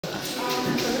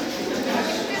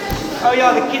Oh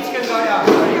yeah, the kids can go out.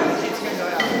 Sorry, the kids can go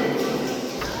out.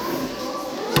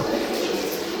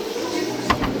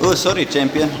 Oh, sorry,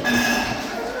 champion.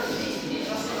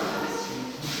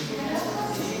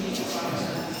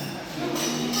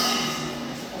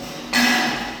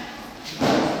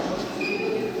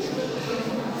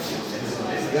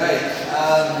 Great.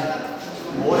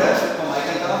 Morning from my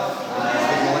kant af.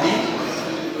 Good morning.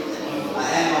 I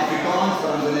am Afrikaans, but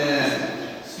I'm going to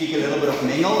speak a little bit of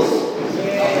Engels.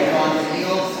 Afrikaans and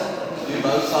Engels, do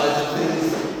both sides of things.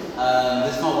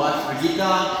 This is my wife,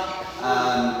 Brigitte.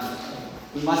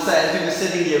 We must say, as we were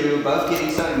sitting here, we were both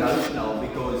getting so emotional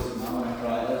because now I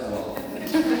cried as well.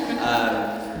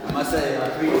 I must say, I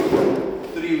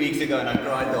preached 3 weeks ago and I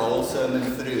cried the whole sermon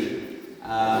through.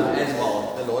 As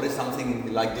well, the Lord is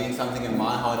something like doing something in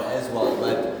my heart as well.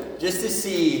 But just to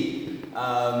see,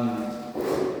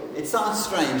 it sounds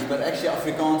strange, but actually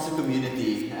Afrikaanse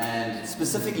community and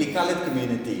specifically colored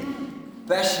community,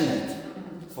 passionate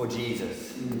for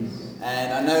Jesus.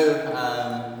 And I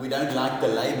know we don't like the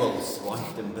labels,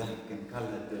 white and black and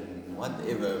colored and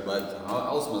whatever, but I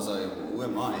also must say, who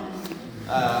am I?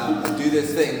 Do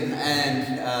this thing.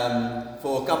 And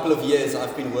for a couple of years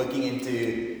I've been working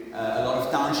into a lot of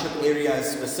township areas,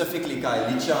 specifically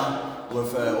Kailicha,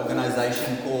 with an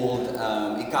organization called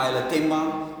Henre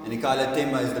Lategan. And Henre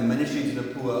Lategan is the ministry to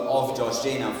the poor of Josh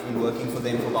Jane. I've been working for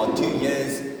them for about 2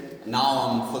 years.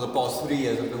 Now, for the past 3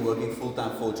 years, I've been working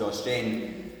full-time for Josh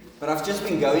Jane. But I've just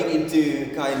been going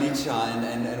into Kailicha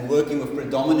and working with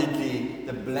predominantly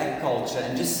the black culture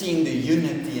and just seeing the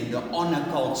unity and the honor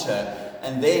culture.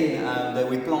 And then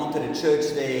we planted a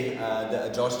church there,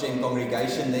 the Josh Jane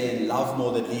congregation there, and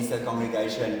Lovemore that leads that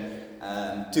congregation,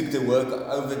 took the work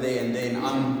over there. And then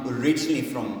I'm originally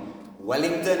from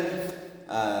Wellington,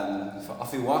 for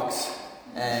Affiwaks,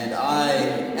 and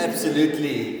I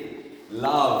absolutely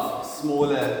love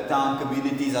smaller town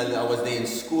communities. I was there in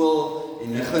school,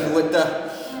 in Nigenhoete,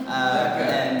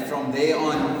 and from there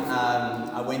on,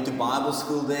 I went to Bible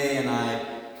school there, and I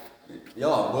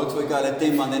worked for Henre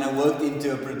Lategan, and then I worked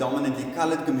into a predominantly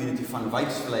colored community van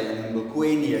Wyksvlei and in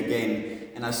Bokweni again.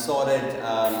 And I started,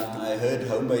 I heard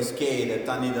home-based care that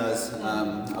Tannie does.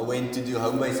 I went to do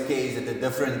home-based cares at a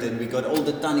different, and we got all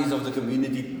the Tannies of the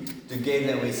community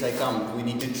together, and we say, come, we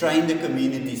need to train the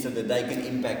community so that they can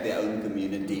impact their own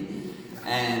community.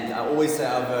 And I always say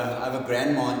I have a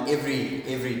grandma in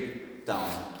every town.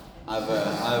 I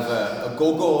have a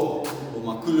gogo or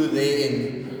makulu there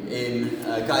in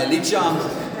Kailicha,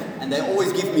 and they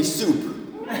always give me soup.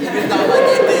 Every time I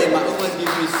get there, my always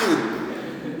give me soup.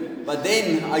 But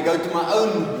then I go to my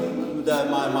own,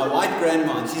 my white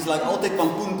grandma, and she's like, altyd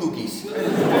pampoen cookies.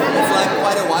 It's like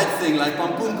quite a white thing, like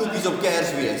pampoen cookies op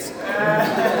Kersfees.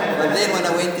 But then when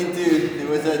I went into, there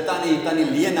was a Tannie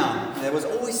Lena, that was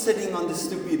always sitting on the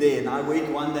stoepie there, and I went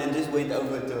one day and just went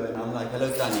over to her, and I'm like,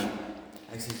 hello Tannie.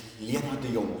 I said, Lena de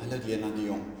Jong, hello Lena de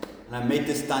Jong. And I met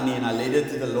this Tannie and I led her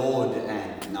to the Lord,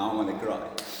 and now I'm going to cry.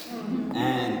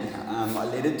 And I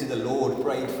led her to the Lord,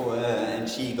 prayed for her, and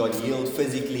she got healed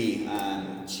physically.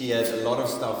 She had a lot of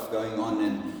stuff going on,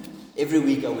 and every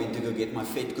week I went to go get my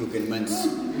vetkoek and mince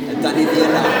at Tannie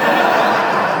Lena.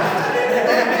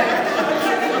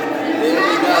 There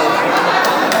we go.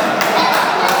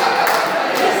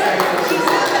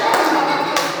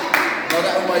 Not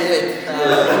that one yet.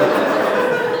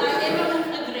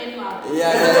 Ja.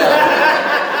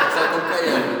 Sal kom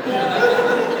kuier.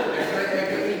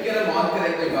 Ek het 'n maand kry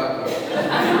my bakkie.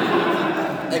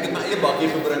 Ek het my eie bakkie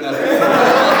gebring al.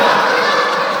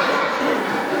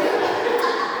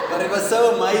 But it was so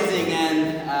amazing,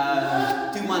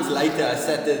 and 2 months later I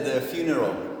sat at the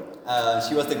funeral.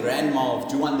 She was the grandma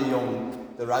of Juan de Jong,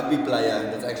 the rugby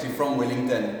player that's actually from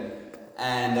Wellington.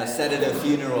 And I sat at her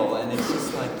funeral, and it's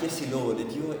just like, yes, Lord,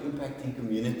 that you are impacting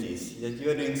communities, that you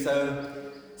are doing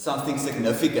something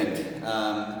significant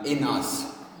in us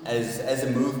as a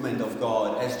movement of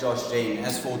God, as Josh Jane,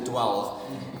 as 412,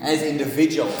 as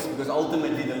individuals, because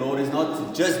ultimately the Lord is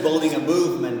not just building a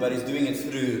movement, but He's doing it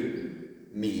through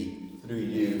me, through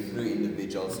you, through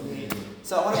individuals.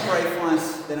 So I want to pray for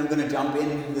us, then I'm going to jump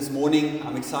in this morning.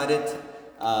 I'm excited.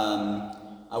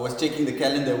 I was checking the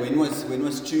calendar, when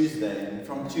was Tuesday, and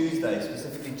from Tuesday,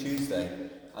 specifically Tuesday,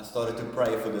 I started to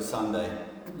pray for the Sunday.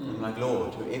 I'm like,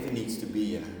 Lord, whoever needs to be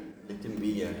here, let them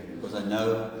be here, because I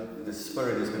know the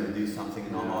Spirit is going to do something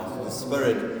in our hearts. The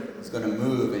Spirit is going to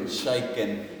move and shake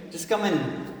and just come in.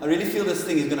 I really feel this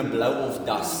thing is going to blow off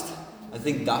dust. I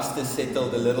think dust has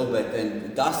settled a little bit,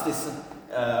 and dust is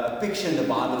a picture in the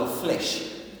Bible of flesh,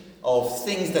 of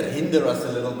things that hinder us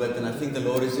a little bit, and I think the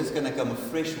Lord is just going to come a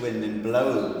fresh wind and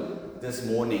blow this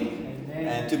morning. Amen.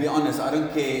 And to be honest, I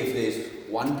don't care if there's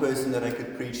one person that I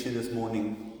could preach to this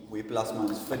morning, we plus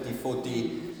minus 50,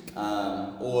 40,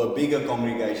 or a bigger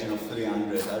congregation of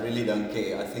 300, I really don't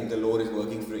care. I think the Lord is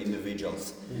working through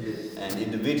individuals. Yes. And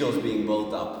individuals being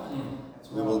built up.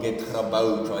 We will get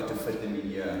Grabouw, try to fit them in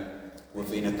here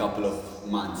within a couple of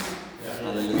months. Yeah.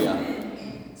 Hallelujah.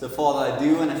 So Father, I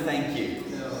do want to thank you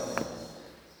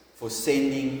for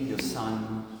sending your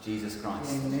Son, Jesus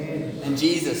Christ. Amen. And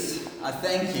Jesus, I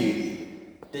thank you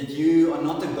that you are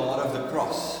not the God of the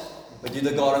cross, but you're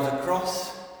the God of the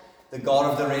cross, the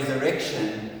God of the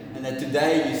resurrection, and that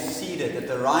today you're seated at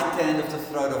the right hand of the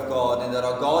throne of God, and that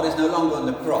our God is no longer on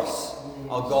the cross.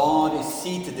 Our God is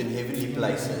seated in heavenly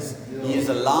places. He is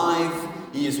alive,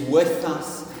 He is with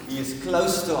us, He is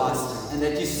close to us, and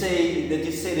that you said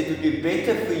it would be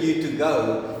better for you to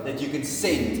go, that you could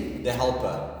send the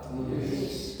Helper.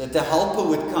 That the Helper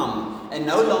would come, and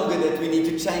no longer that we need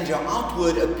to change our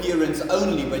outward appearance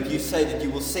only, but you say that you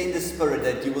will send the Spirit,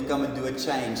 that you will come and do a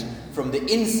change from the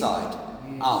inside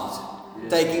out,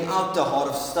 taking out the heart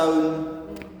of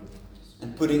stone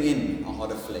and putting in a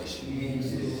heart of flesh.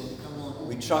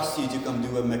 We trust you to come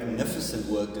do a magnificent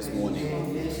work this morning.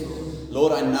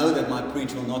 Lord, I know that my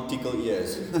preach will not tickle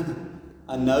ears.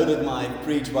 I know that my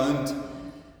preach won't,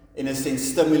 in a sense,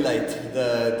 stimulate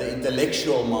the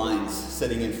intellectual minds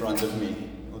sitting in front of me,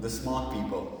 or the smart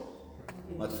people.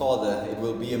 But Father, it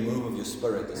will be a move of your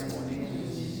Spirit this morning.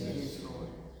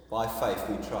 By faith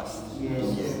we trust in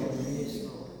you.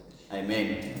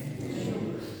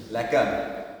 Amen.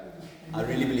 Lekker. I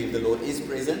really believe the Lord is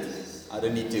present. I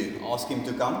don't need to ask Him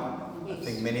to come. I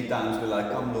think many times we're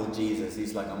like, come Lord Jesus.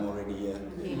 He's like, I'm already here.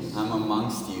 I'm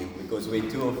amongst you. Because where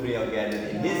 2 or 3 are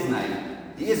gathered in His name,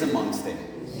 He is amongst them.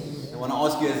 I want to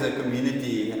ask you as a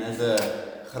community and as a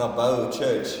Grabouw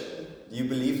church, do you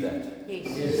believe that?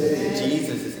 Yes.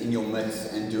 Jesus is in your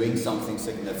midst and doing something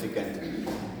significant.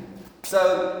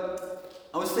 So,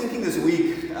 I was thinking this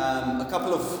week, a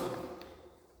couple of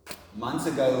months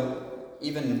ago,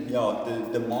 even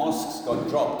the masks got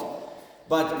dropped.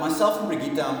 But myself and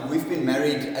Brigitte, we've been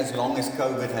married as long as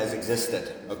COVID has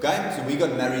existed. Okay? So we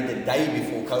got married the day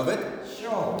before COVID.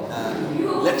 Sure.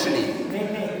 Literally.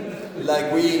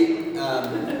 Like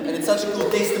and it's such a cool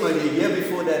testimony. A year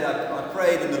before that, I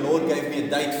prayed and the Lord gave me a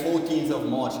date, 14th of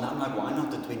March. And I'm like, why not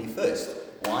the 21st?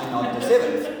 Why not the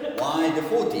 7th? Why the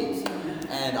 14th?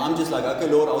 And I'm just like, okay,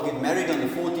 Lord, I'll get married on the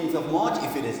 14th of March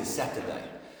if it is a Saturday.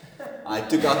 I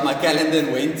took out my calendar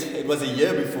and went. It was a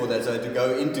year before that, so I had to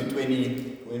go into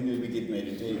when did we get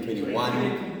married?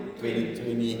 2021,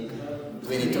 2020,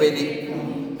 2020.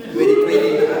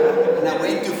 And I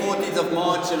went to 14th of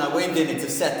March and I went in, it's a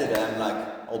Saturday. I'm like,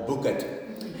 I'll book it.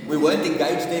 We weren't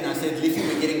engaged then. I said, Liffy,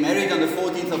 we're getting married on the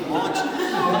 14th of March.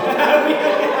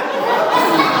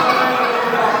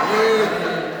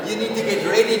 You need to get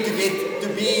ready to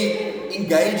be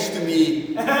engaged to me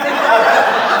before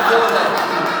that.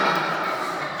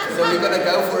 So we're going to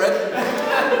go for it.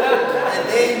 And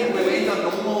then we went on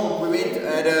normal, we went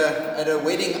at a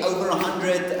wedding over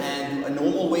 100 and a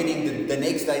normal wedding the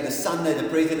next day, the Sunday, the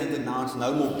president announced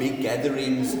no more big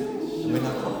gatherings. And we're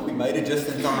like, oh, we made it just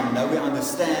in time. Now we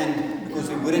understand because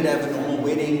we wouldn't have a normal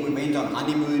wedding. We went on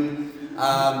honeymoon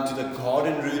to the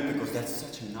garden route because that's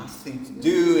such a nice thing to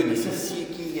do. And it's a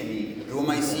siki and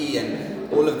romaisi and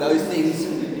all of those things.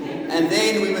 And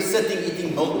then we were sitting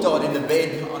eating milk tart in the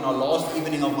bed on our last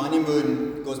evening of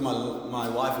honeymoon because my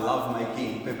wife loved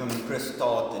making peppermint crisp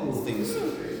tart and things,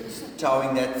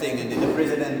 chowing that thing. And then the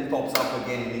president pops up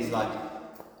again and he's like,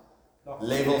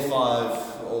 level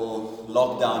 5 or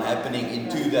lockdown happening in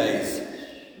 2 days.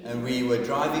 And we were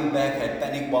driving back, had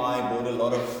panic buy, bought a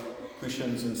lot of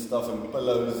cushions and stuff and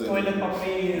pillows and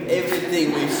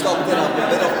everything. We stocked it up, a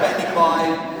bit of panic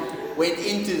buy, went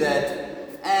into that.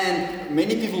 And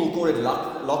many people will call it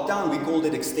lockdown. We called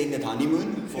it extended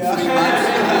honeymoon for 3 months.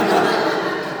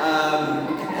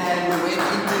 And we went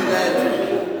into that.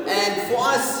 And for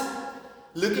us,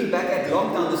 looking back at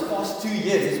lockdown this past 2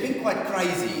 years, it's been quite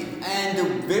crazy. And the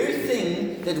very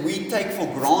thing that we take for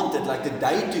granted, like the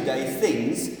day-to-day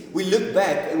things, we look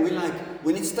back and we're like,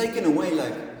 when it's taken away,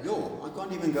 like, I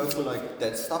can't even go for like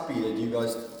that stuppy that you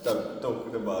guys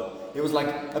talked about. There was like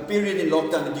a period in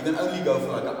lockdown that you can only go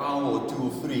for like an hour or 2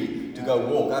 or 3 to go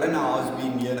walk. I don't know how it's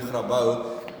been here in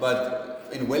Grabouw, but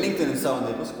in Wellington and so on,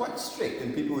 it was quite strict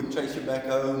and people would chase you back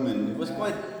home and it was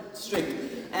quite strict.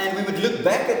 And we would look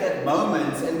back at that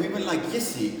moment and we were like,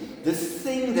 Yessie, this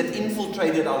thing that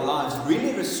infiltrated our lives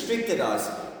really restricted us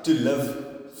to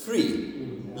live free.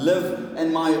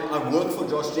 And I work for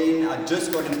Josh Jane. I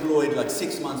just got employed like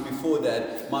 6 months before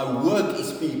that. My work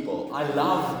is people. I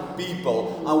love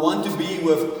people. I want to be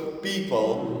with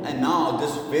people, and now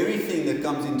this very thing that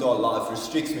comes into our life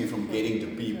restricts me from getting to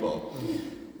people.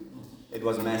 It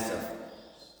was massive.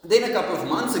 Then a couple of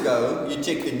months ago, you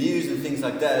check the news and things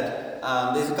like that,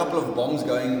 there's a couple of bombs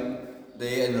going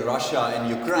there in Russia and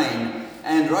Ukraine,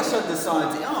 and Russia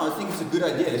decides, I think it's a good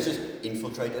idea, let's just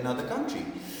infiltrate another country.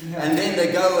 And then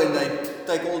they go and they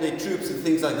take all their troops and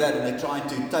things like that, and they try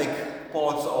to take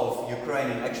parts of Ukraine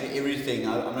and actually everything.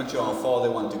 I'm not sure how far they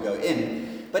want to go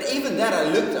in. But even that,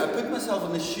 I put myself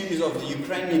in the shoes of the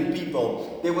Ukrainian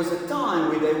people. There was a time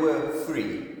where they were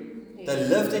free. They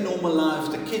lived their normal lives,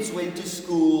 the kids went to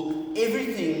school,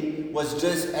 everything was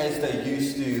just as they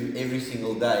used to every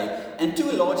single day. And to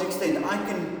a large extent, I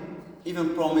can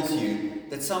even promise you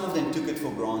that some of them took it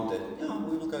for granted.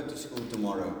 We will go to school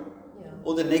tomorrow.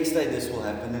 Or the next day this will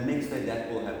happen, the next day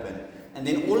that will happen. And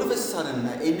then all of a sudden,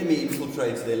 the enemy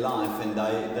infiltrates their life and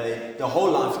their whole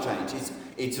life changes.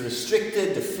 It's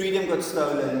restricted, the freedom got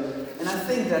stolen. And I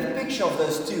think that picture of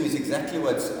those two is exactly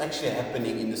what's actually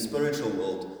happening in the spiritual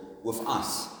world with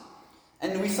us.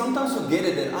 And we sometimes forget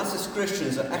it, that us as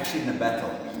Christians are actually in a battle.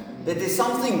 That there's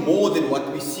something more than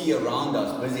what we see around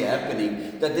us busy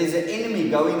happening. That there's an enemy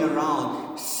going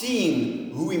around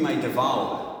seeing who we may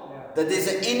devour. That there's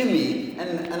an enemy,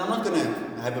 and I'm not going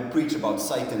to have a preach about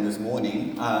Satan this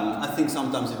morning. I think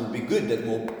sometimes it would be good that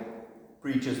more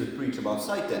preachers would preach about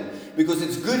Satan, because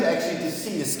it's good actually to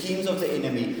see the schemes of the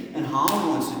enemy and how he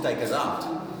wants to take us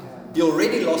out. He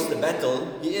already lost the battle.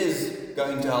 He is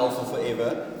going to hell for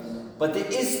forever. But there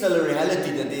is still a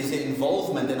reality that there's an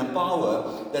involvement and a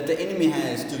power that the enemy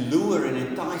has to lure and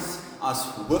entice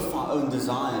us with our own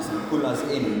desires and pull us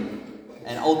in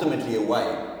and ultimately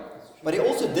away. But he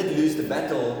also did lose the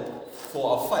battle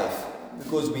for our faith,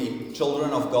 because we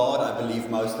children of God, I believe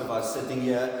most of us sitting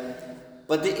here.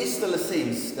 But there is still a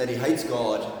sense that he hates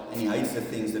God and he hates the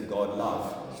things that God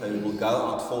loves. So he will go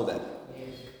out for that.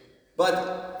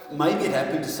 But maybe it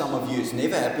happened to some of you. It's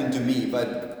never happened to me.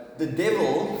 But the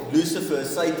devil, Lucifer,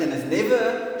 Satan, has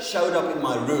never showed up in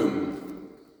my room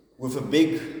with a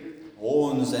big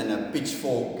horns and a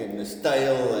pitchfork and a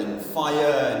tail and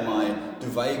fire and my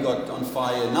duvet got on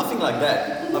fire. Nothing like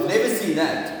that. I've never seen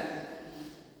that.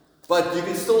 But you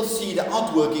can still see the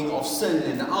outworking of sin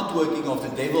and the outworking of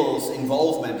the devil's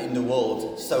involvement in the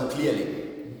world so clearly.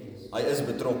 Hy is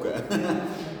betrokke.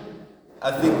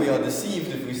 I think we are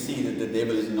deceived if we see that the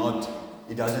devil is not,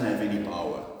 he doesn't have any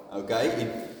power.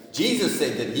 Okay? Jesus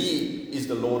said that he is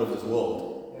the Lord of this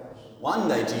world. One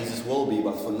day Jesus will be,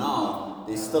 but for now,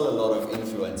 there's still a lot of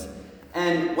influence.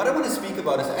 And what I want to speak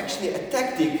about is actually a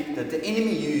tactic that the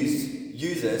enemy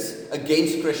uses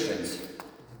against Christians.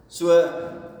 So,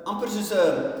 amper soos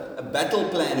 'n battle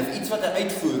plan of iets wat hy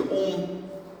uitvoer om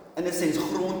in 'n sens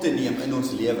grond te neem in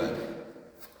ons lewe.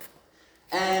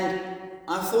 And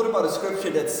I've thought about a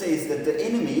scripture that says that the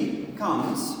enemy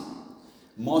comes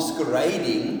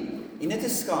masquerading in a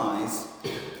disguise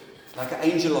like an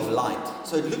angel of light.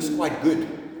 So it looks quite good.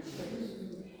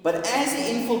 But as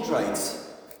he infiltrates,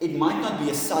 it might not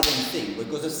be a sudden thing,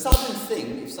 because a sudden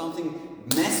thing, if something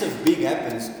massive big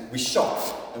happens, we're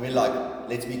shocked and we're like,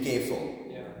 let's be careful.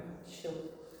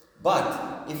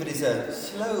 But if it is a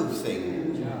slow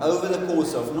thing, over the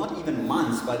course of not even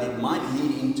months, but it might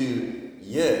lead into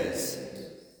years,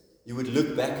 you would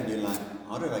look back and you're like,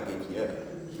 how did I get here?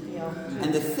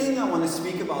 And the thing I want to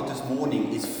speak about this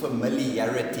morning is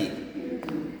familiarity.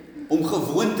 Om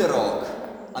gewoon te raak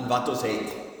aan wat ons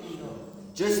het.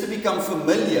 Just to become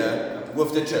familiar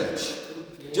with the church.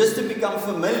 Just to become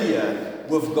familiar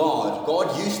with God.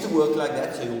 God used to work like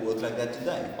that, so he will work like that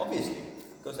today, obviously.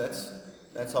 Because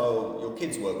that's how your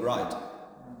kids work, right?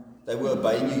 They were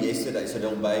obeying you yesterday, so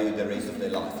they'll obey you the rest of their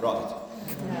life, right?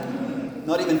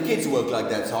 Not even kids work like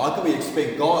that, so how can we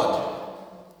expect God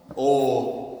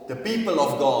or the people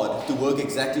of God to work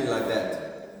exactly like that?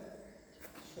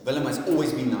 Willem has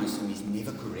always been nice to me. He's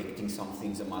never correcting some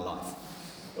things in my life.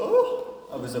 Oh,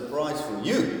 I was surprised for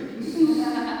you.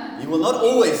 He will not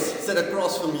always sit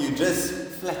across from you just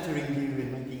flattering you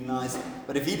and making nice.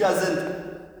 But if he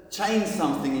doesn't change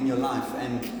something in your life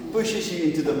and pushes you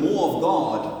into the more of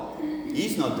God,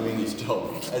 he's not doing his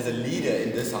job as a leader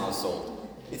in this household.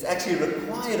 It's actually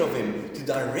required of him to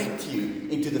direct you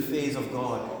into the affairs of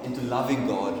God, into loving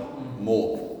God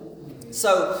more.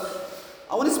 So,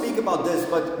 I want to speak about this,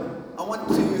 but I want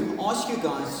to ask you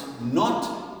guys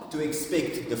not to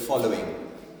expect the following.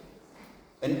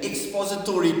 An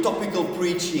expository, topical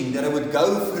preaching that I would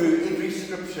go through every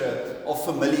scripture of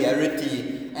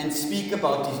familiarity and speak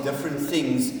about these different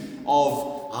things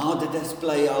of how did this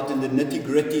play out and the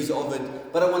nitty-gritties of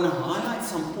it. But I want to highlight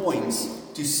some points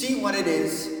to see what it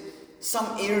is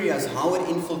some areas, how it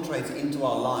infiltrates into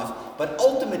our life. But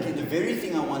ultimately, the very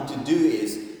thing I want to do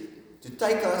is to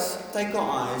take our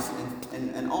eyes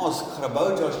and ask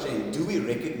Grabouw, Josh, Jen, do we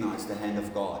recognize the hand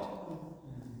of God?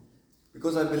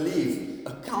 Because I believe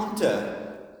a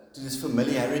counter to this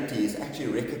familiarity is actually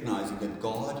recognizing that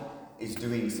God is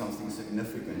doing something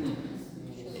significant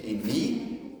in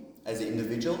me as an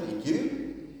individual, in you.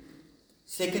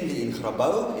 Secondly, in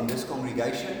Grabouw, in this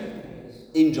congregation,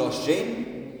 in Josh Jen,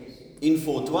 in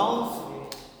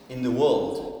 412, in the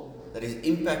world, that is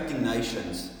impacting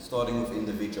nations, starting with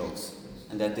individuals,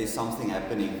 and that there's something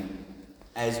happening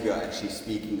as we are actually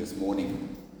speaking this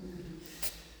morning.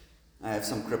 I have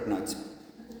some crib notes.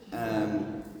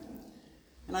 And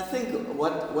I think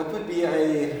what would be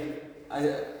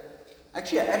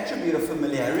actually an attribute of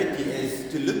familiarity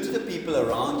is to look to the people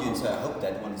around you and say, I hope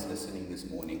that one is listening this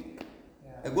morning.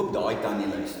 Ek hoop daai tannie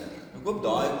luister. Ek hoop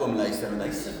daai oom luister, want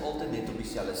hy sit altyd net op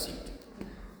dieselfde seat.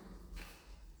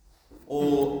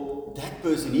 Or that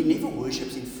person, he never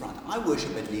worships in front. I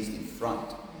worship at least in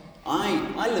front.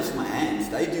 I lift my hands.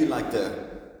 They do like the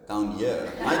down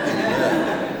here. I do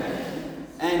here.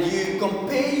 And you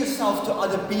compare yourself to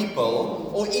other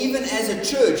people, or even as a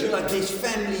church, you're like, there's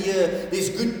family here, there's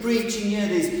good preaching here,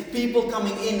 there's people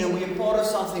coming in, and we're part of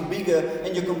something bigger,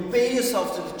 and you compare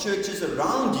yourself to the churches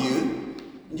around you,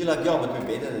 and you're like, yeah, but we're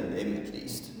better than them at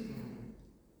least.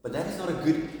 But that is not a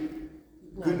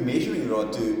good measuring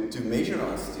rod to measure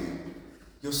us to.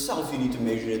 Yourself, you need to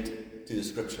measure it to the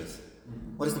scriptures.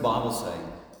 What does the Bible say?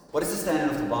 What is the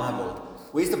standard of the Bible?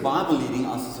 Where's the Bible leading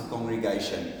us as a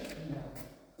congregation?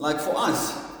 Like for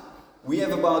us, we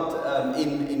have about,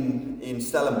 in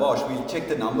Stellenbosch, we checked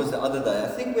the numbers the other day, I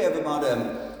think we have about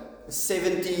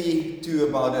 70 to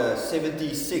about a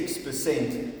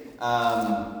 76%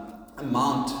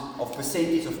 amount of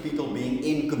percentage of people being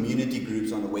in community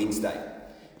groups on a Wednesday.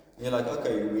 And you're like,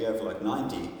 okay, we have like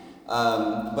 90.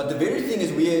 But the very thing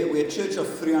is, we're a church of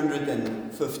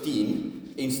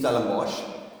 315 in Stellenbosch,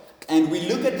 and we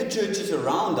look at the churches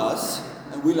around us,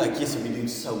 and we're like, yes, we're doing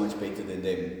so much better than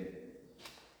them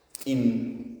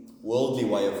in worldly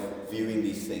way of viewing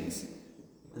these things.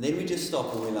 And then we just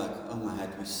stop and we're like, oh my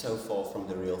head, we're so far from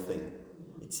the real thing.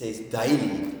 It says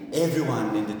daily,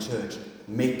 everyone in the church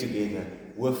met together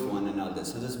with one another.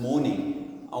 So this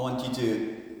morning, I want you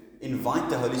to invite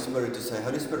the Holy Spirit to say,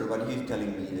 Holy Spirit, what are you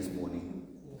telling me this morning?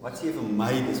 What's He vir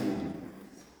my this morning?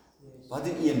 Wat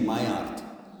doen U in my heart?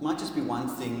 It might just be one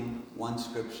thing, one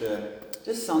scripture,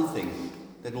 just something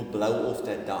that will blow off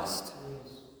that dust.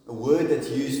 A word that's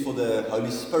used for the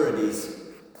Holy Spirit is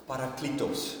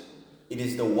parakletos. It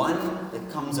is the one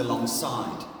that comes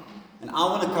alongside. And I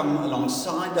want to come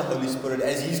alongside the Holy Spirit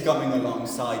as He's coming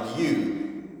alongside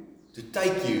you to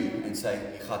take you and say,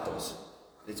 Higatos,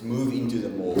 let's move into the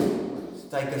more. Let's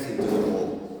take us into the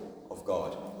more of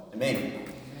God. Amen.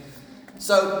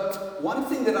 So, one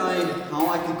thing that how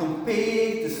I can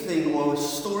compare this thing, or a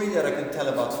story that I can tell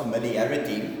about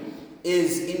familiarity,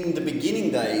 is in the beginning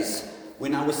days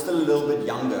when I was still a little bit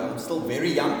younger. I'm still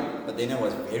very young, but then I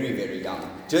was very, very young.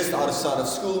 Just outside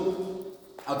school,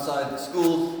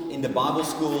 in the Bible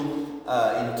school,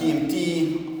 in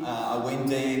TMT, I went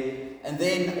there, and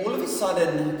then all of a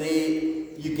sudden,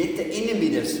 you get the enemy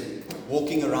that's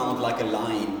walking around like a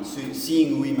lion,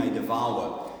 seeing who he may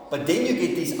devour. But then you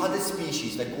get these other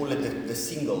species, they call it the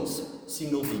single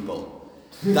people.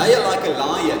 They are like a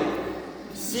lion,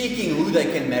 seeking who they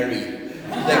can marry.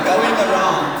 They're going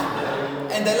around,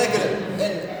 and they're like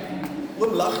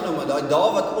oom lag nou, maar daai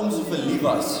dae wat oom so verlief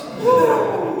was.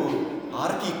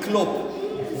 Hartjie klop,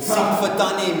 sing vir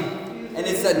tannie. And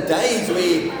it's the days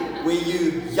where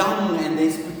you're young and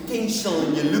there's potential,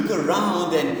 and you look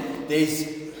around and there's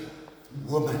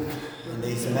woman and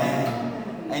there's man.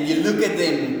 And you look at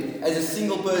them as a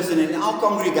single person. In our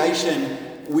congregation,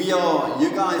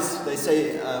 you guys, they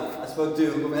say, I spoke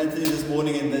to Anthony this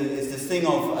morning, and there's this thing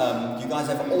of, you guys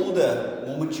have older,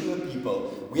 more mature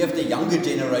people. We have the younger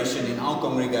generation in our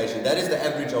congregation. That is the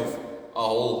average of our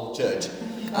whole church.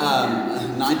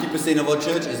 90% of our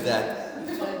church is that.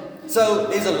 So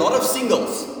there's a lot of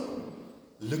singles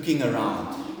looking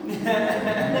around,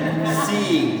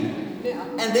 seeing,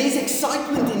 and there's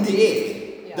excitement in the air.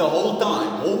 The whole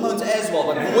time, hormones as well,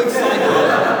 but more excited.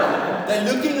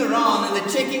 They're looking around and they're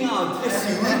checking out, let's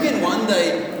see, who can one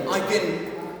day I can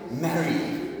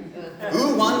marry?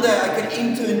 Who one day I can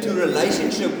enter into a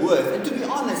relationship with? And to be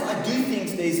honest, I do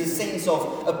think there's a sense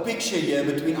of a picture here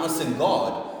between us and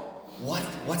God.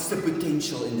 What's the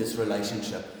potential in this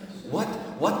relationship?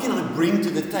 What can I bring to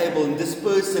the table in this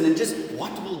person, and just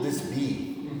what will this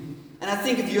be? And I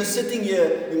think if you're sitting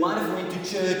here, you might have went to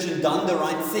church and done the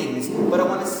right things. But I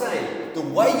want to say, the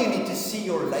way you need to see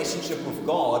your relationship with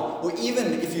God, or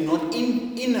even if you're not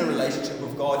in a relationship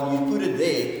with God and you put it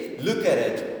there, look at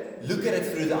it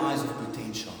through the eyes of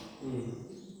potential.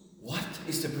 What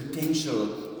is the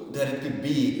potential that it could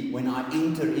be when I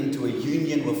enter into a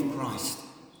union with Christ?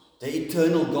 The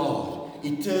eternal God,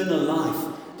 eternal life,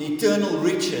 the eternal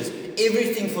riches,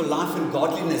 everything for life and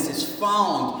godliness is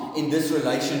found in this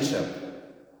relationship.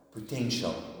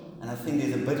 Potential. And I think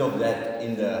there's a bit of that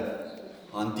in the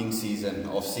hunting season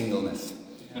of singleness.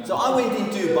 So I went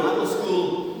into Bible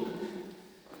school,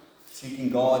 seeking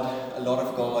God, a lot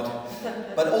of God.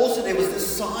 But also there was this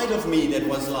side of me that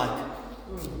was like,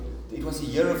 it was a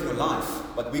year of your life,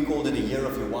 but we called it a year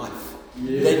of your wife.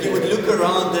 Yeah. That you would look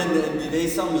around and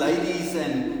there's some ladies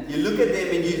and you look at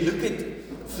them and you look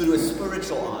at through a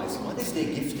spiritual eyes. What is their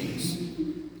giftings?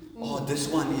 Oh, this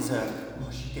one is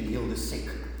she can heal the sick.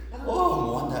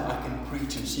 Oh, one day I can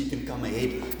preach and she can come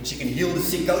ahead and she can heal the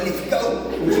sick. Go, let's go.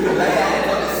 And she can lay hands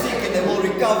on the sick and they will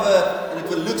recover and it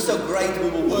will look so great. We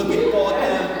will work in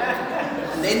partner.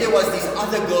 And then there was these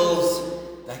other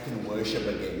girls that can worship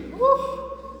again.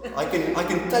 I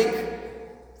can take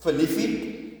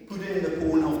Felifi, put it in the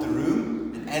corner of the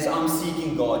room, and as I'm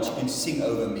seeking God, she can sing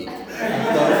over me.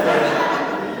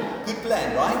 Good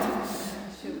plan, right?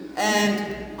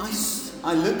 And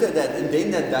I looked at that, and then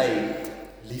that day,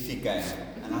 Leafy came,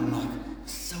 and I'm like,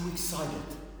 so excited.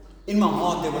 In my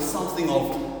heart, there was something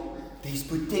of, there's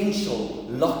potential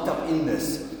locked up in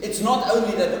this. It's not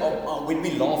only that when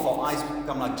we laugh, our eyes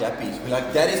become like Jappies. We're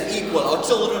like, that is equal. Our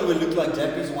children will look like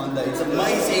Jappies one day. It's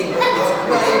amazing. It's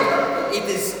great.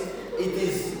 It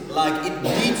is like, it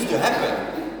needs to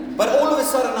happen. But all of a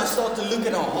sudden, I start to look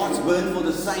at our hearts burn for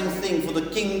the same thing, for the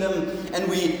kingdom, and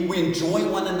we enjoy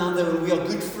one another, and we are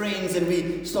good friends, and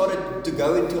we started to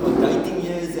go into our dating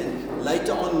years, and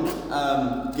later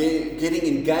on,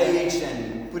 getting engaged,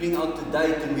 and putting out the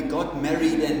date, and we got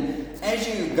married. And as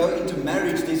you go into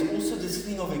marriage, there's also this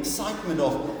thing of excitement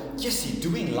of, yes, you're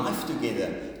doing life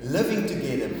together, living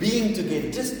together, being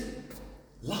together, just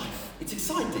life. It's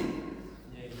exciting.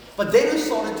 But then I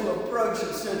started to approach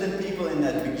certain people in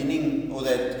that beginning, or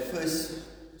that first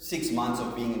 6 months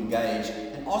of being engaged,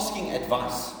 and asking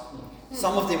advice.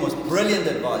 Some of them was brilliant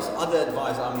advice. Other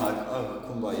advice, I'm like, oh,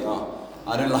 kumbaya,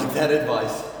 I don't like that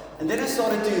advice. And then I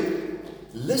started to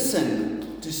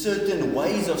listen to certain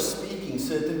ways of speaking.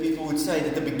 Certain people would say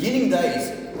that the beginning days,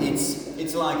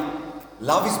 it's like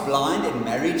love is blind, and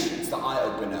marriage, it's the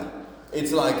eye-opener.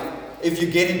 It's like, if you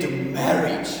get into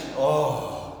marriage,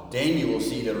 then you will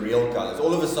see the real colors.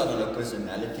 All of a sudden her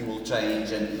personality will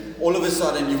change, and all of a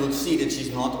sudden you will see that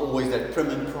she's not always that prim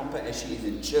and proper as she is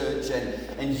in church,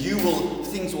 and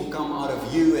things will come out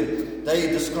of you. And they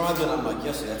described it, I'm like,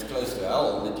 yes, that's close to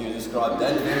hell that you described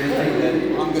that very thing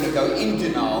that I'm going to go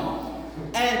into now.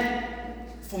 And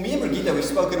for me and Brigitte, we've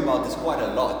spoken about this quite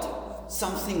a lot.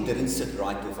 Something didn't sit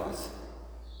right with us.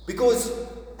 Because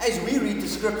as we read the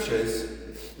scriptures,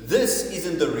 this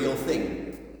isn't the real thing.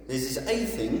 This is a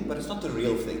thing, but it's not the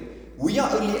real thing. We are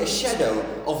only a shadow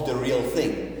of the real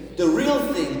thing. The real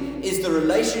thing is the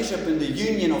relationship and the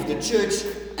union of the church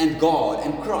and God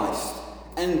and Christ.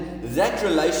 And that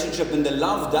relationship and the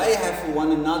love they have for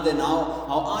one another, and how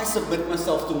I submit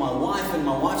myself to my wife and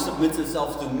my wife submits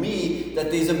herself to me, that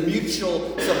there's a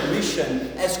mutual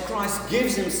submission as Christ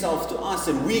gives himself to us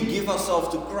and we give ourselves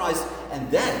to Christ. And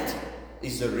that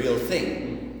is the real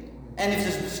thing. And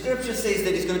if the scripture says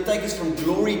that he's going to take us from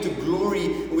glory to glory,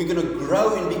 and we're going to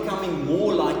grow in becoming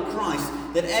more like Christ,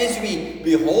 that as we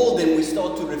behold him, we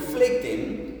start to reflect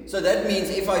him. So that means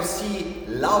if I see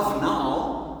love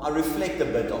now, I reflect a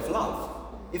bit of love.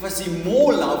 If I see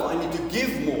more love, I need to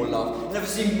give more love. And if I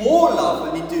see more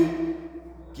love, I need to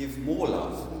give more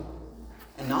love.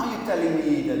 And now you're telling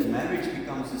me that marriage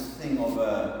becomes this thing of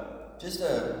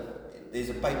there's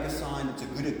a paper signed, it's a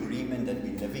good agreement that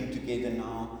we're living together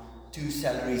now. 2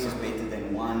 salaries is better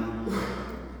than 1.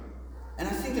 And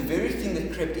I think the very thing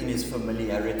that crept in is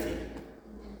familiarity.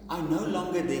 I no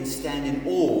longer then stand in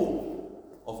awe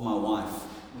of my wife,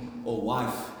 or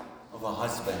wife of a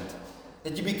husband.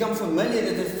 That you become familiar,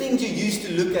 that the things you used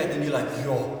to look at and you're like,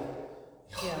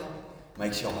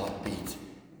 makes your heart beat.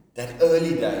 That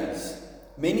early days.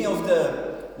 Many of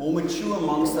the more mature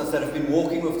amongst us that have been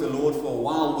walking with the Lord for a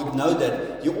while would know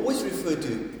that you always refer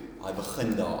to, I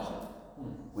begin daar.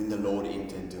 When the Lord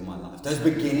entered into my life. Those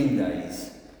beginning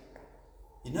days.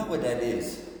 You know what that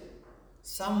is?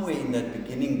 Somewhere in that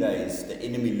beginning days, the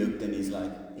enemy looked and he's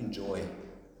like, enjoy.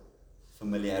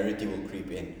 Familiarity will creep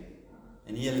in.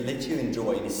 And he'll let you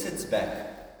enjoy. And he sits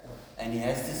back and he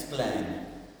has this plan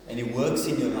And He works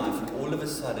in your life, and all of a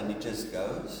sudden it just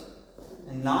goes.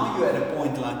 And now you're at a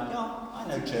point like, yeah, I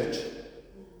know church.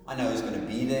 I know who's going to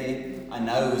be there. I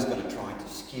know who's going to try to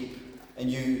skip. And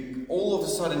you all of a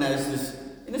sudden has this,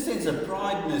 in a sense, a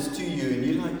prideness to you. And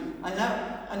you're like,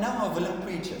 I know how Willem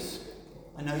preaches.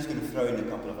 I know he's going to throw in a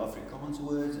couple of Afrikaans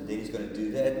words, and then he's going to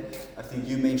do that. I think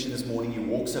you mentioned this morning he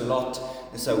walks a lot,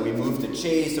 and so we move the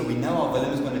chair, so we know how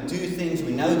Willem is going to do things.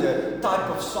 We know the type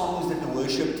of songs that the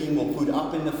worship team will put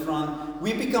up in the front.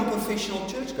 We become professional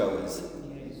churchgoers.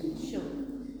 Sure.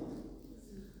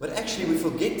 But actually we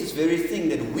forget this very thing,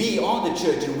 that we are the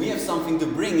church, and we have something to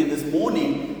bring. And this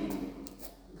morning,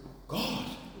 God,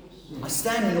 I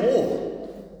stand in awe,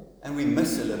 and we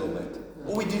miss a little bit.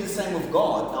 Or we do the same with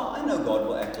God. No, I know God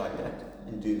will act like that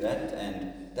and do that,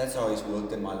 and that's how He's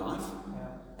worked in my life.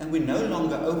 And we're no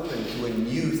longer open to a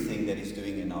new thing that He's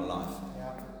doing in our life.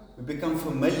 We become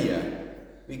familiar,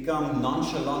 become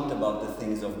nonchalant about the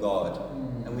things of God,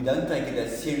 and we don't take it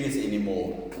as serious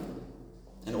anymore.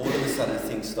 And all of a sudden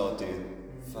things start to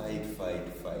fade.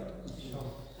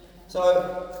 So,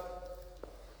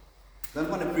 I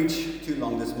don't want to preach too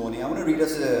long this morning. I want to read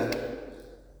us a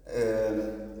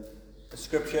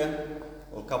scripture,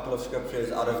 or a couple of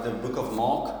scriptures out of the book of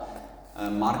Mark.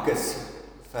 Marcus,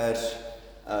 vers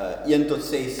 1 tot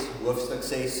 6, hoofstuk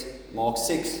 6, Mark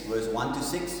 6, verse 1 to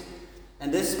 6.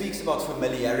 And this speaks about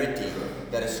familiarity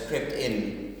that has crept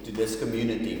in to this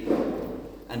community.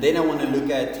 And then I want to look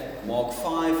at Mark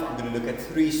 5. I'm going to look at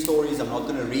 3 stories. I'm not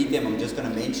going to read them, I'm just going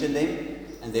to mention them,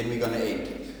 and then we're going to end.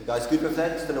 You guys good with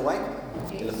that? Still awake?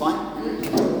 Still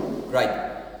fine? Great.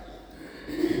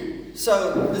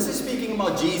 So, this is speaking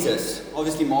about Jesus.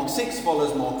 Obviously, Mark 6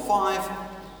 follows Mark 5.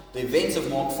 The events of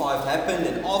Mark 5 happened,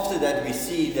 and after that we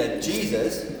see that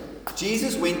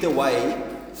Jesus went away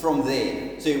from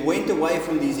there. So he went away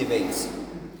from these events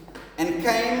and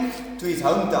came to his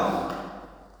hometown.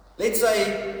 Let's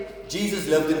say Jesus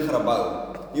lived in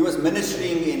Grabouw. He was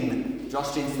ministering in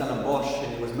Stellenbosch,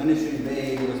 and he was ministering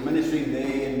there, he was ministering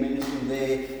there, and ministering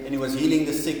there, and he was healing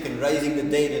the sick and raising the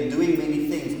dead and doing many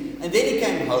things. And then he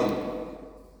came home.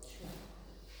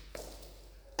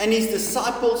 And his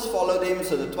disciples followed him,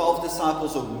 so the 12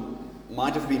 disciples, or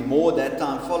might have been more that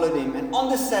time, followed him. And on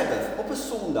the Sabbath, op 'n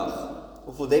Sondag,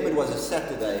 or for them it was a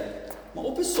Saturday, maar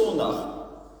op 'n Sondag,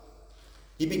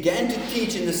 he began to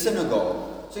teach in the synagogue.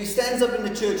 So he stands up in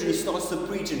the church and he starts to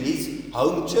preach in his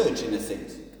home church, in a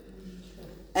sense.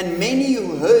 And many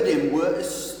who heard him were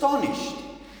astonished,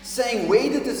 saying, "Where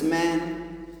did this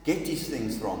man get these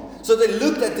things from?" So they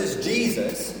looked at this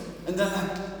Jesus, and they're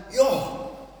like, "Yo,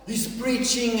 he's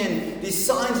preaching, and there's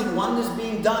signs and wonders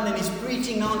being done, and he's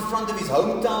preaching now in front of his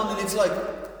hometown," and it's like,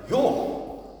 yo.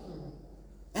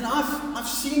 And I've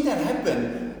seen that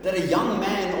happen, that a young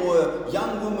man or a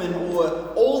young woman or an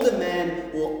older man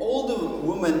or older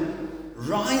woman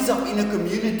rise up in a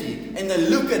community, and they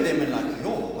look at them and like,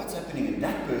 yo, what's happening in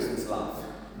that person's life?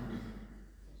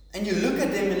 And you look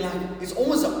at them and like, it's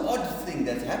almost an odd thing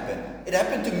that's happened. It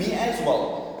happened to me as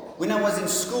well. When I was in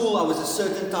school, I was a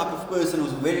certain type of person. I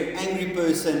was a very angry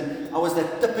person. I was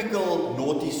that typical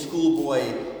naughty schoolboy.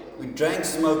 We drank,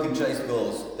 smoked, and chased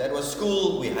girls. That was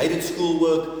school. We hated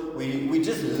schoolwork. We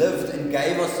just lived and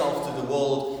gave ourselves to the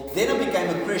world. Then I became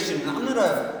a Christian, and I'm not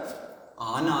a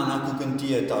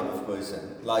kukantia type of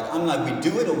person. Like, I'm like, we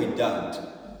do it or we don't.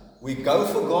 We go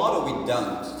for God or we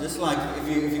don't. Just like if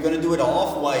you're going to do it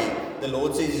halfway, the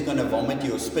Lord says He's going to vomit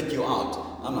you or spit you out.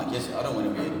 I'm like, yes, I don't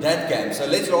want to be in that game. So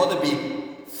let's rather be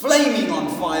flaming on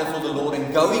fire for the Lord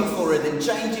and going for it and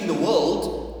changing the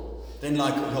world than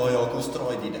like, come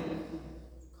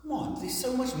on, there's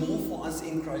so much more for us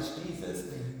in Christ Jesus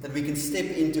that we can step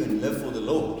into and live for the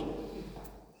Lord.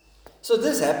 So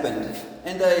this happened,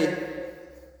 and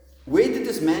where did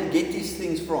this man get these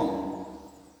things from?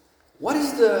 What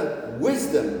is the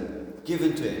wisdom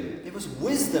given to him? There was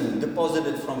wisdom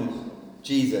deposited from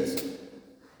Jesus.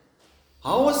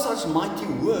 How was such mighty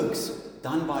works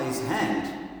done by his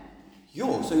hand?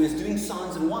 So he was doing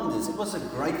signs and wonders. It was a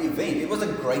great event. It was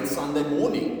a great Sunday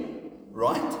morning,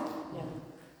 right? Yeah.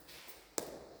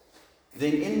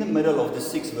 Then in the middle of the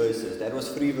 6 verses, that was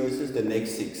 3 verses, the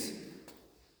next 6.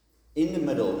 In the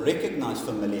middle, recognize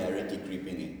familiarity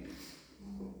creeping in.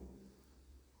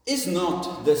 Is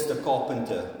not this the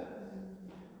carpenter?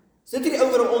 Sit hier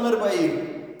over onder by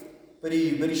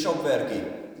die shopwerkie.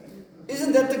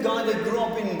 Isn't that the guy that grew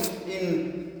up in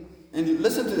and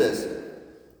listen to this.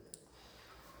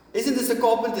 Isn't this the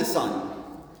carpenter's son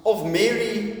of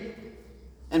Mary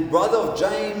and brother of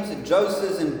James and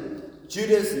Joseph and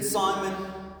Judas and Simon?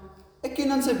 Ek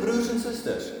ken aan sy broers en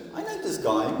susters. I know this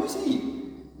guy. Who's he?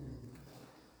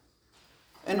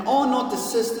 And are not the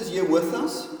sisters here with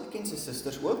us? Against the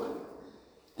sisters' work.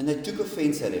 And they took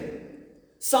offense at him.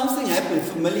 Something happened.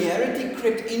 Familiarity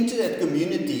crept into that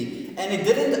community, and it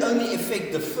didn't only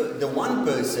affect the one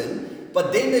person,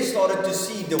 but then they started to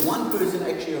see the one person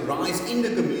actually arise in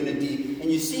the community,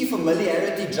 and you see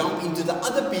familiarity jump into the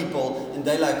other people, and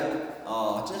they're like,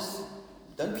 just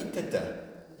don't be titter.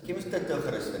 Give us titter,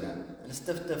 Christene. It's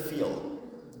te veel.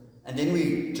 And then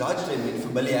we judge them in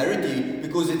familiarity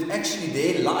because it's actually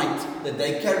their light that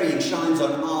they carry and shines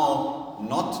on our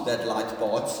not that light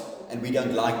parts, and we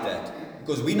don't like that.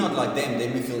 Because we're not like them,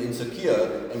 then we feel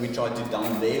insecure and we try to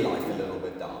down their light a little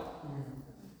bit down.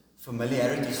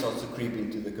 Familiarity starts to creep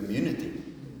into the community.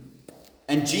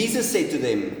 And Jesus said to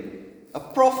them, a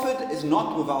prophet is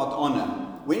not without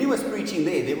honor. When he was preaching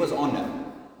there was honor.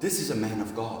 This is a man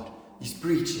of God. He's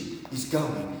preaching. He's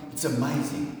going. It's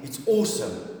amazing. It's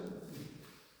awesome.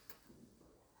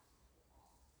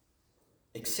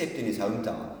 Except in his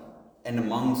hometown and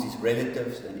amongst his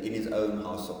relatives and in his own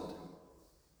household.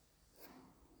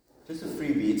 Just a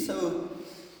freebie. It's so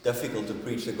difficult to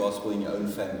preach the gospel in your own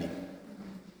family.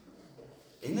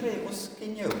 Henre, ons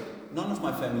ken jou. None of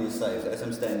my family is saved as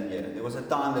I'm standing here. There was a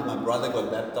time that my brother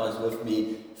got baptized with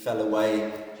me, fell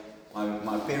away.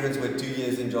 My parents were 2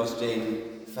 years in Josh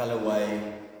Gen, fell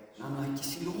away. And I'm like, you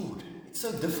see, Lord, it's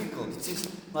so difficult. It's just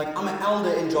like I'm an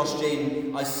elder in Josh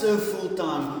Gen. I serve full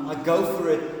time. I go for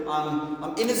it.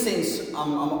 I'm in a sense,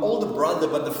 I'm an older brother,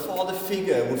 but the father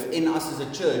figure within us as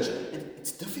a church.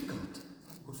 It's difficult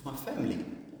with my family.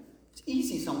 It's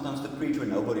easy sometimes to preach when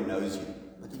nobody knows you,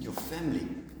 but in your family,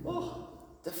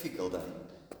 difficult, eh?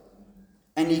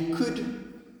 And he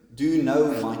could do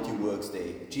no mighty works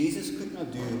there. Jesus could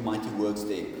not do mighty works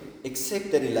there,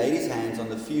 except that he laid his hands on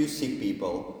the few sick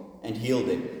people and healed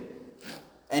them.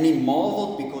 And he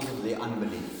marveled because of their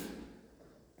unbelief.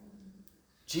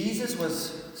 Jesus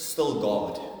was still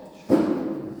God.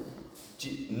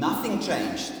 Nothing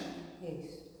changed.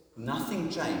 Nothing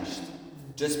changed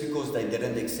just because they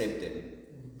didn't accept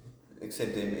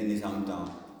him in his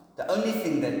hometown. The only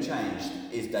thing that changed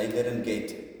is they didn't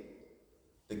get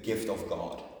the gift of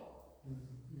God.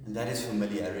 And that is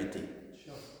familiarity.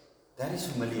 That is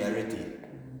familiarity.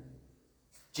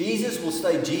 Jesus will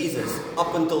stay Jesus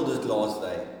up until this last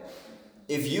day.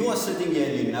 If you are sitting here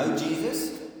and you know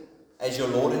Jesus as your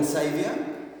Lord and Savior,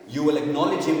 you will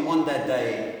acknowledge him on that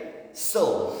day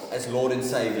still as Lord and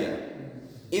Savior.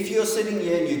 If you're sitting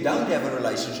here and you don't have a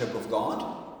relationship with God,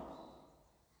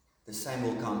 the same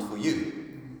will count for you.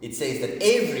 It says that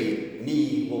every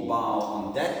knee will bow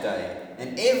on that day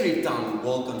and every tongue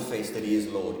will confess that he is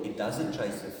Lord. It doesn't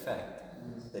change the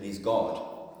fact that he's God.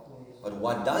 But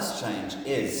what does change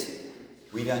is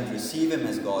we don't receive him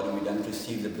as God, and we don't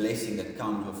receive the blessing that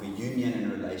comes with a union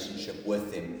and relationship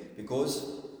with him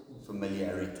because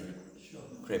familiarity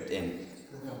crept in.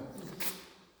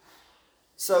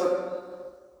 So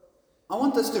I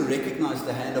want us to recognize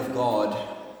the hand of God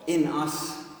in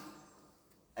us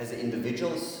as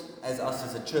individuals, as us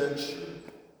as a church,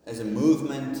 as a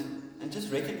movement, and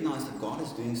just recognize that God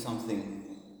is doing something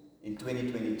in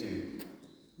 2022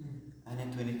 and in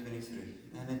 2023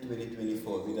 and in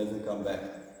 2024 if he doesn't come back.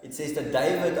 It says that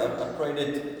David, I prayed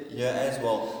it here as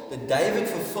well, that David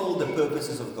fulfilled the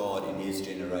purposes of God in his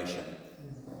generation.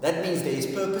 That means there is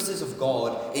purposes of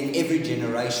God in every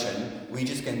generation. We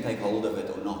just can take hold of it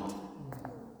or not.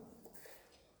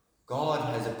 God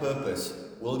has a purpose.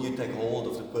 Will you take hold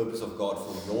of the purpose of God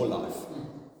for your life?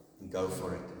 And go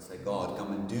for it. And say, God,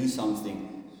 come and do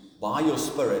something by your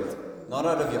Spirit, not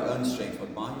out of your own strength,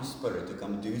 but by your Spirit to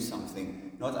come do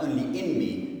something, not only in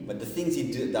me, but the things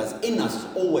he does in us is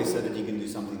always so that he can do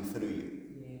something through you.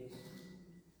 Yes.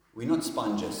 We're not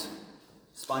sponges.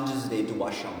 Sponges are there to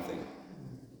wash something.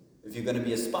 If you're going to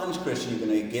be a sponge Christian, you're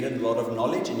going to get a lot of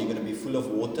knowledge and you're going to be full of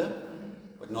water,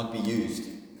 but not be used.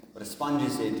 But a sponge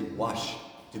is there to wash,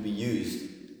 to be used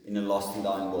in a lost and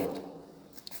dying world.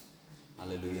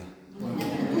 Hallelujah.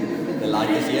 The light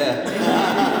is here.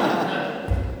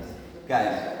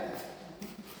 Okay.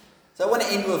 So I want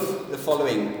to end with the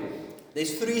following.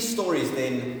 There's 3 stories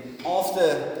then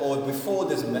after or before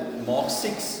this Mark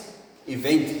 6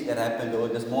 event that happened, or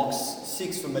this Mark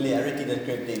 6 familiarity that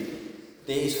crept in.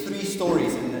 There's 3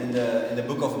 stories in the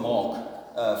book of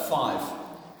Mark 5.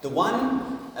 The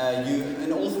one,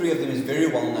 and all 3 of them is very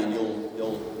well known.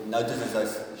 You'll notice as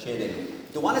I share them.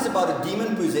 The one is about a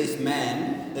demon-possessed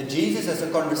man that Jesus has a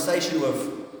conversation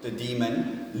with the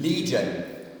demon, Legion.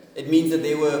 It means that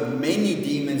there were many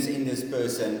demons in this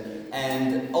person,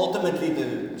 and ultimately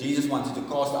Jesus wanted to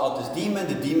cast out this demon.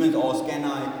 The demon asked, can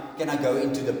I go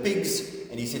into the pigs?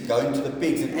 and he said, go into the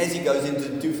pigs. And as he goes into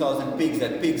the 2,000 pigs,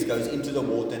 that pigs goes into the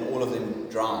water and all of them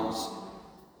drowns.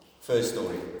 First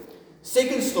story.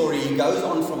 Second story, he goes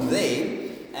on from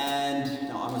there, and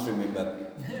now I must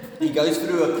remember, he goes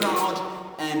through a crowd,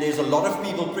 and there's a lot of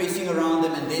people pressing around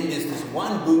him, and then there's this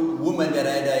one woman that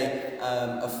had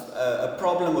a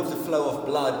problem with the flow of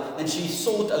blood, and she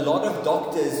sought a lot of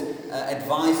doctors'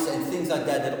 advice and things like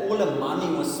that, that all her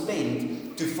money was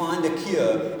spent to find a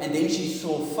cure. And then she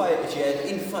saw faith, she had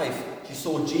in faith, she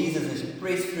saw Jesus, and she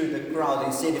pressed through the crowd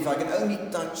and said, if I can only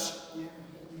touch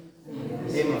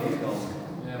hem of his garment.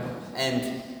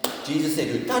 And Jesus said,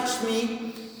 who touched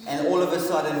me? And all of a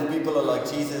sudden people are like,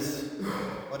 Jesus,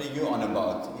 what are you on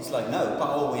about? He's like, no,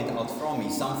 power went out from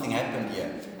me. Something happened here.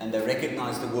 And they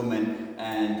recognized the woman,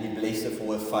 and he blessed her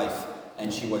for her faith.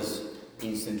 And she was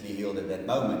instantly healed at that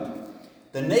moment.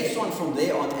 The next one from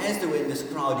there on, as they were in this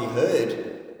crowd, he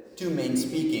heard two men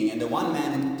speaking. And the one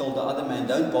man told the other man,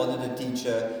 don't bother the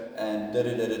teacher. And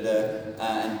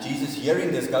and Jesus,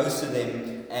 hearing this, goes to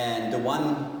them. And the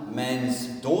one man's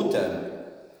daughter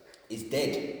is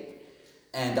dead.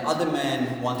 And the other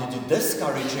man wanted to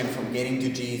discourage him from getting to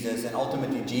Jesus, and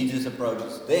ultimately Jesus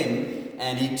approaches them,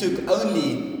 and he took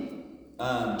only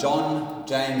John,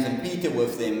 James and Peter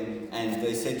with them, and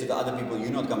they said to the other people, you're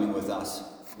not coming with us.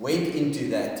 Went into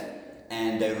that,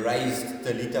 and they raised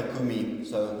Talita Kumi,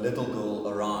 so little girl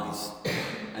arise.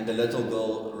 And the little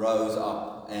girl rose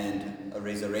up, and a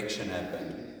resurrection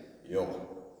happened. Yo.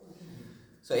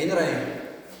 So Henre,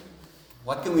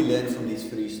 what can we learn from these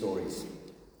three stories?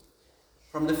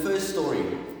 From the first story,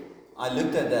 I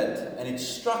looked at that and it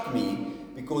struck me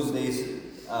because there's,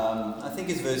 I think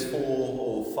it's verse 4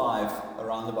 or 5,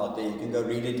 around about there, you can go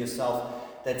read it yourself,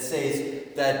 that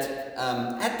says that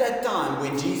at that time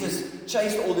when Jesus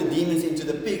chased all the demons into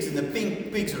the pigs and the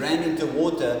pigs ran into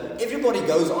water, everybody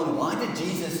goes on, why did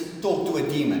Jesus talk to a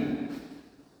demon?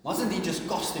 Wasn't he just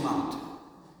cast him out?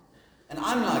 And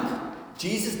I'm like,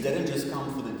 Jesus didn't just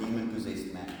come for the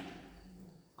demon-possessed man.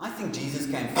 I think Jesus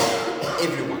came for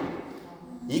everyone.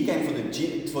 He came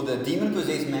for the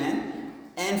demon-possessed man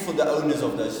and for the owners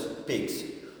of those pigs.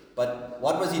 But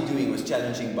what was he doing? He was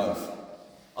challenging both.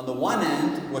 On the one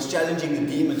hand, was challenging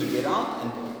the demon to get out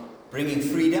and bringing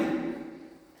freedom.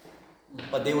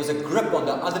 But there was a grip on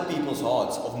the other people's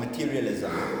hearts of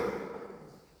materialism.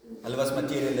 Hulle was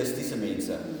materialistische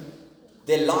mense.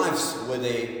 Their lives were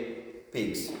their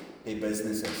pigs, their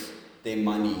businesses, their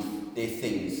money, their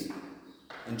things.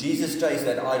 And Jesus chased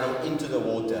that idol into the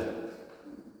water.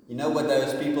 You know what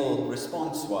those people's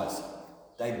response was?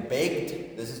 They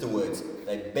begged, this is the words,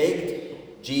 they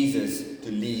begged Jesus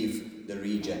to leave the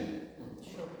region.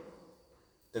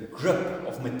 The grip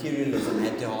of materialism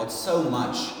had their hearts so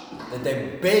much that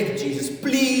they begged Jesus,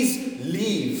 please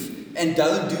leave and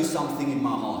don't do something in my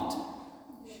heart.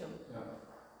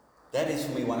 That is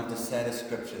for me one of the saddest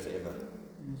scriptures ever.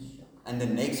 And the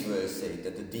next verse said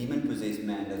that the demon-possessed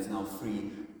man that's now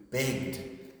free begged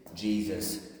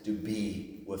Jesus to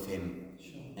be with him.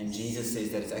 And Jesus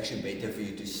says that it's actually better for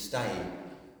you to stay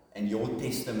and your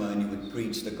testimony would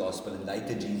preach the gospel. And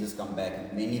later Jesus come back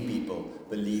and many people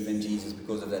believe in Jesus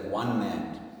because of that one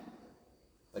man.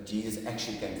 But Jesus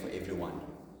actually came for everyone.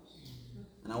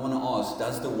 And I want to ask,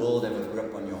 does the world have a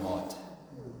grip on your heart?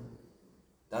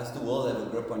 Does the world have a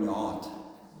grip on your heart?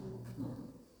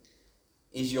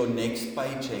 Is your next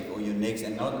paycheck or your next,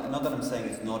 and not that I'm saying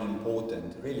it's not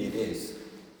important, really it is.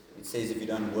 It says if you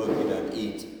don't work, you don't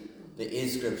eat. There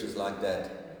is scriptures like that.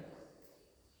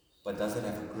 But does it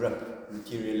have a grip,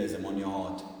 materialism on your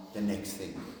heart? The next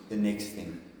thing, the next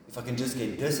thing. If I can just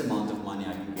get this amount of money,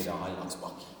 I can get a Hilux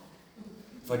bakkie.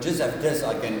 If I just have this,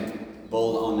 I can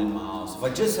build on in my house. If I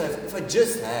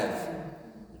just have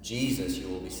Jesus, you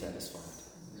will be satisfied.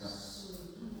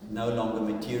 No longer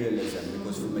materialism,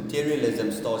 because materialism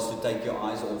starts to take your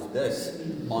eyes off this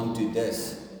onto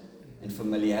this, and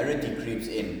familiarity creeps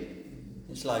in.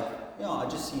 It's like, yeah, I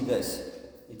just see this.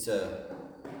 It's a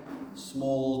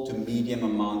small to medium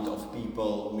amount of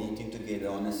people meeting together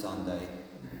on a Sunday,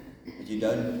 but you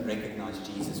don't recognize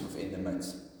Jesus within the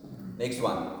midst. Next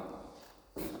one.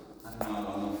 I don't know how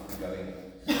long I'm going.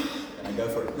 Can I go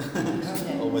for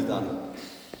it? Almost done.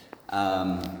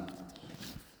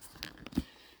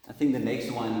 I think the next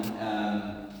one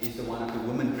is the one of the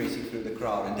woman pressing through the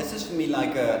crowd. And this is for me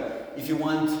like if you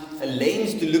want a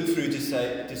lens to look through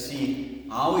to see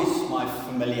how is my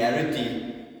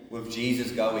familiarity with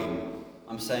Jesus going.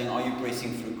 I'm saying, are you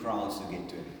pressing through crowds to get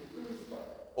to him?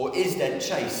 Or is that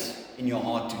chase in your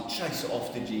heart to chase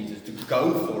after Jesus, to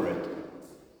go for it?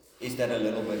 Is that a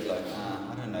little bit like,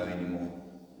 I don't know anymore.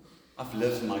 I've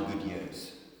lived my good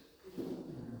years.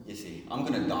 You see, I'm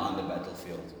going to die on the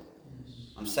battlefield.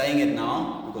 I'm saying it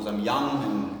now because I'm young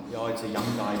and it's a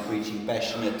young guy preaching,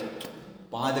 passionate,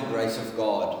 by the grace of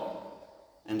God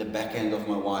and the back end of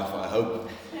my wife, I hope,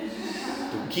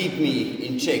 to keep me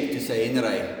in check, to say,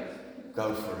 Henre,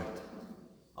 go for it.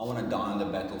 I want to die on the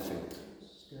battlefield.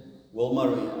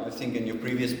 Wilma, I think in your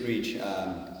previous preach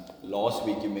last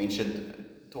week you mentioned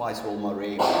twice Wilma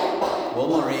Ray.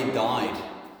 Wilma Ray died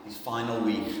his final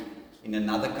week in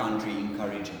another country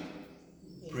encouraging,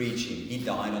 preaching. He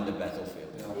died on the battlefield.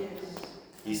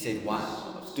 He said,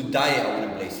 wow, today I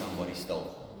want to bless somebody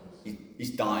still. He's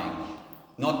dying,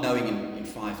 not knowing in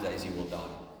 5 days he will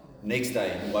die. Next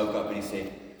day he woke up and he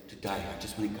said, today I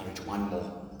just want to encourage one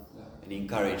more. And he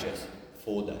encourages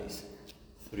 4 days,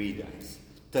 3 days.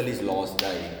 Till his last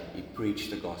day, he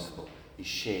preached the gospel. He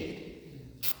shared.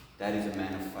 That is a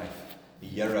man of faith, a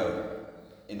hero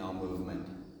in our movement.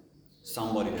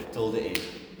 Somebody that till the end,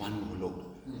 one more Lord,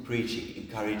 preaching,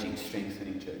 encouraging,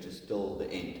 strengthening churches till the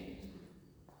end.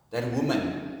 That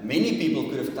woman, many people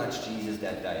could have touched Jesus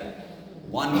that day.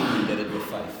 One woman did it with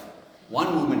faith.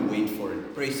 One woman went for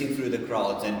it, pressing through the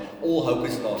crowds, and all hope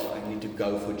is lost. I need to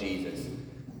go for Jesus.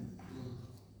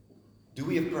 Do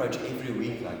we approach every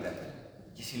week like that?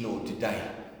 You see, Lord, today,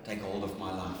 take hold of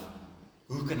my life.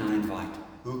 Who can I invite?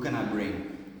 Who can I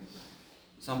bring?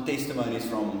 Some testimonies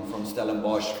from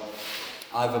Stellenbosch.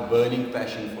 I have a burning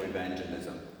passion for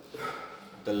evangelism.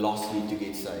 The lost need to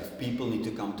get saved. People need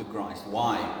to come to Christ.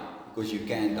 Why? Because you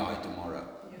can die tomorrow.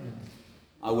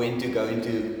 I went to go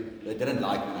into, they didn't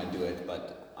like when I do it,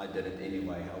 but I did it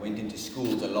anyway. I went into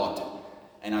schools a lot.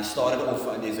 And I started off,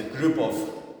 and there's a group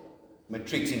of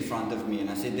matrics in front of me, and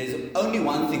I said, there's only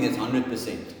one thing that's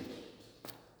 100%.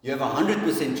 You have a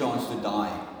 100% chance to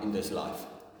die in this life.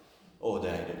 Oh, they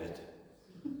hated it.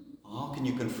 How can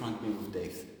you confront me with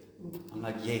death? I'm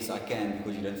like, yes, I can,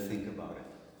 because you don't think about it.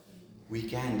 We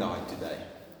can die today,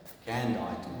 can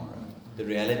die tomorrow. The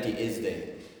reality is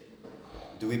there.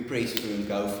 Do we press through and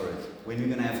go for it? When we're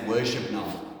going to have worship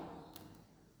now,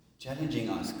 challenging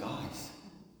us, guys,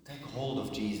 take hold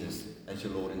of Jesus as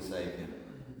your Lord and Savior.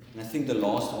 And I think the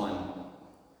last one,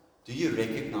 do you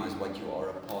recognize what you are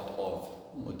a part of,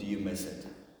 or do you miss it?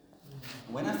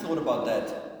 When I thought about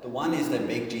that, the one is they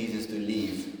beg Jesus to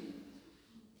leave.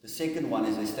 The second one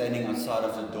is they're standing outside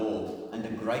of the door, and the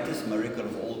greatest miracle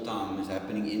of all time is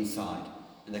happening inside.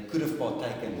 And they could have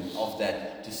partaken of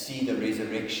that to see the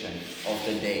resurrection of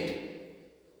the dead.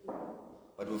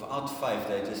 But without faith,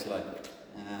 they're just like,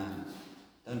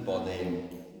 don't bother him.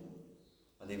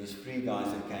 But there was 3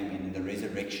 guys that came in, and the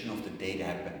resurrection of the dead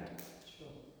happened.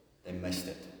 They missed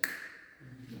it.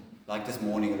 Like this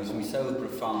morning, it was going to be so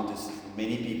profound to see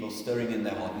many people stirring in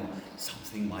their heart, and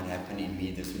something might happen in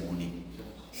me this morning.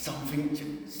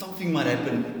 Something might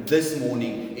happen this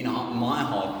morning in my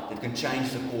heart that can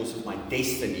change the course of my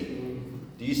destiny.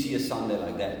 Do you see a Sunday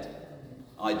like that?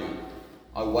 I do.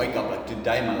 I wake up like,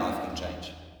 today my life can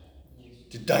change.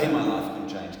 Today my life can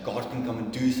change. God can come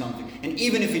and do something. And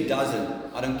even if He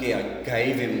doesn't, I don't care. I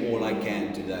gave Him all I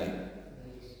can today.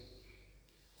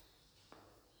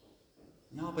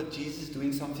 No, but Jesus is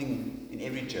doing something in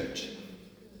every church.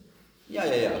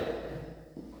 Yeah.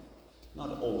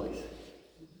 Not always.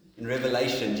 In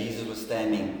Revelation, Jesus was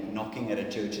standing, knocking at a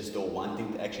church's door,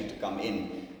 wanting actually to come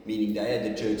in, meaning they had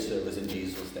the church service and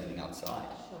Jesus was standing outside.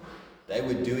 They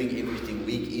were doing everything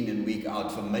week in and week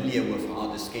out, familiar with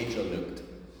how the schedule looked.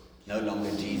 No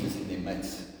longer Jesus in their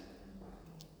midst.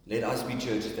 Let us be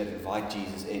churches that invite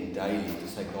Jesus in daily to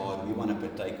say, God, we want to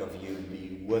partake of you and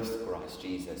be with Christ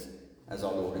Jesus as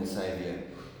our Lord and Savior.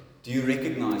 Do you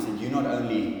recognize that you're not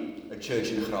only a church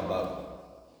in Grabouw?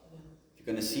 If you're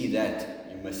going to see that,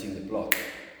 you're missing the plot.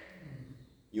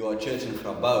 You are a church in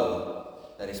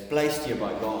Grabouw that is placed here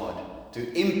by God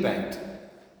to impact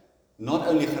not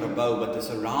only Grabouw but the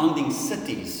surrounding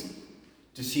cities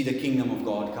to see the kingdom of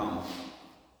God come.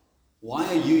 Why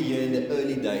are you here in the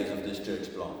early days of this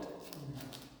church plant?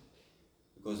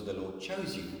 Because the Lord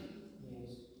chose you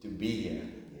to be here,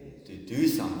 to do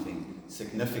something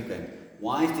significant.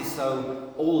 Why is there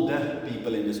so older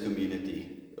people in this community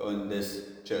or in this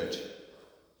church?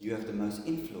 You have the most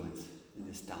influence in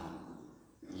this town.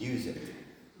 Use it.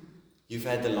 You've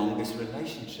had the longest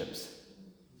relationships.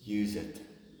 Use it.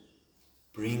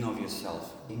 Bring of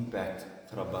yourself. Impact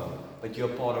Grabouw. But you're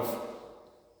part of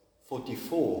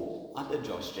 44 other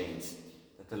Josh Janes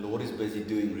that the Lord is busy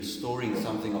doing, restoring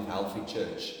something of healthy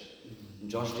church. And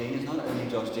Josh Jane is not only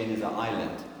Josh Jane as an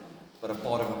island, but a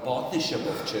part of a partnership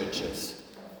of churches.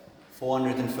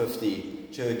 450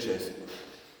 churches.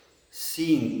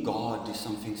 Seeing God do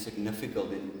something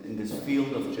significant in this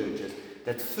field of churches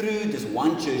that through this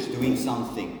one church doing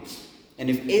something, and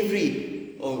if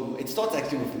it starts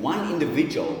actually with one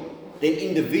individual, then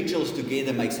individuals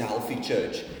together makes a healthy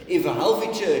church. If a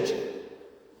healthy church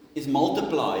is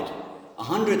multiplied,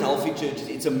 100 healthy churches,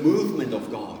 it's a movement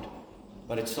of God.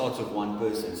 But it starts with one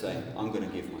person saying, I'm going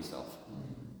to give myself.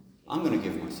 I'm going to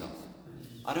give myself.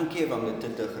 I don't care if I'm the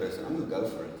titter Christian. I'm going to go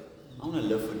for it. I want to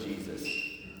live for Jesus.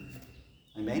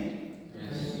 Amen?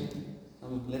 Yes.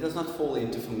 Let us not fall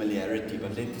into familiarity,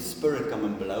 but let the Spirit come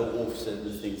and blow off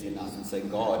certain things in us and say,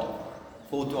 God,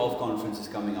 412 conference is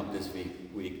coming up this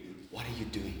week. What are you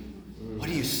doing? What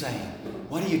are you saying?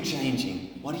 What are you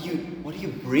changing? What are you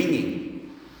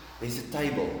bringing? There's a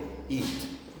table. Eat.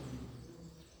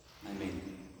 Amen.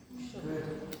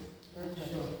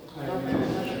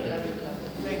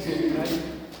 Thanks, right?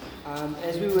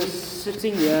 As we were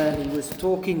sitting here and he was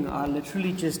talking, I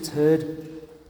literally just heard